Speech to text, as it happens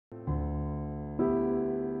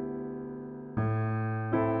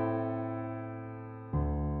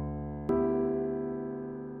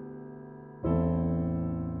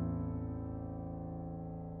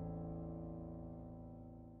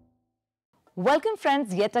Welcome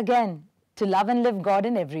friends yet again to Love and Live God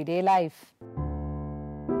in Everyday Life.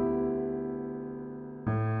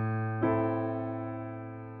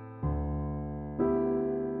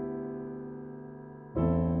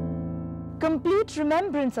 Complete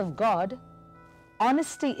remembrance of God,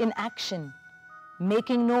 honesty in action,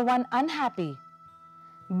 making no one unhappy,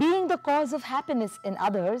 being the cause of happiness in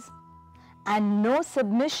others, and no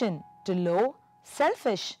submission to low,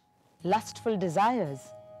 selfish, lustful desires,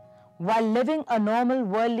 while living a normal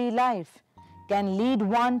worldly life can lead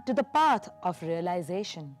one to the path of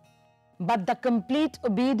realization. But the complete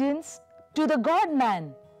obedience to the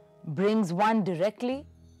God-man brings one directly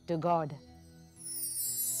to God.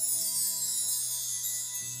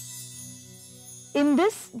 In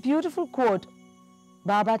this beautiful quote,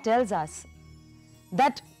 Baba tells us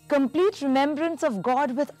that complete remembrance of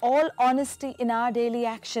God with all honesty in our daily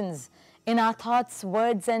actions, in our thoughts,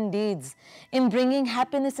 words and deeds, in bringing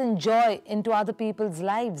happiness and joy into other people's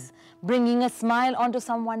lives, bringing a smile onto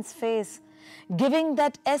someone's face, giving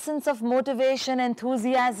that essence of motivation,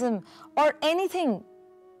 enthusiasm, or anything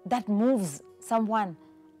that moves someone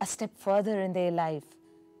a step further in their life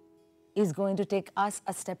is going to take us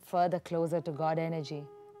a step further closer to God energy,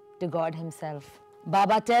 to God Himself.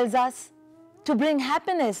 Baba tells us to bring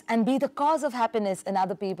happiness and be the cause of happiness in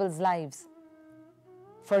other people's lives,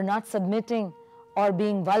 for not submitting or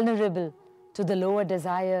being vulnerable to the lower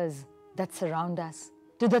desires that surround us,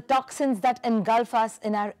 to the toxins that engulf us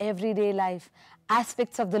in our everyday life,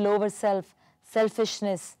 aspects of the lower self,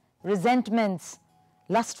 selfishness, resentments,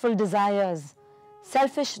 lustful desires,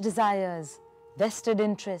 selfish desires, vested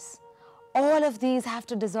interests. All of these have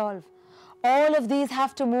to dissolve. All of these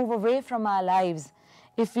have to move away from our lives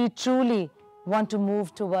if we truly want to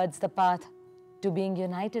move towards the path to being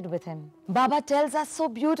united with Him. Baba tells us so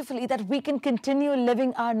beautifully that we can continue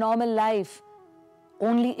living our normal life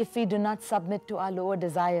only if we do not submit to our lower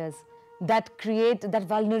desires that create that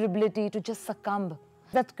vulnerability to just succumb,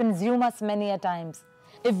 that consume us many a times.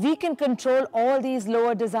 If we can control all these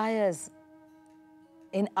lower desires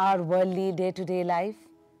in our worldly day-to-day life,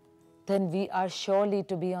 then we are surely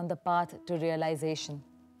to be on the path to realization.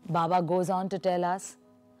 Baba goes on to tell us,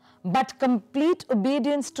 but complete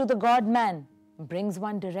obedience to the God-man brings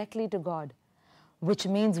one directly to God, which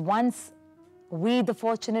means once we, the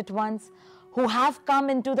fortunate ones, who have come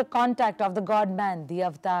into the contact of the God-man, the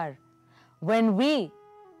avatar, when we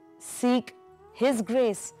seek His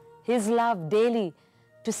grace, His love daily,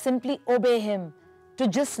 to simply obey Him, to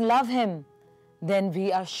just love Him, then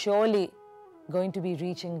we are surely going to be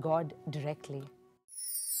reaching God directly.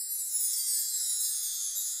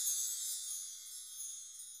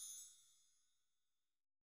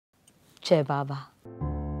 Jai Baba.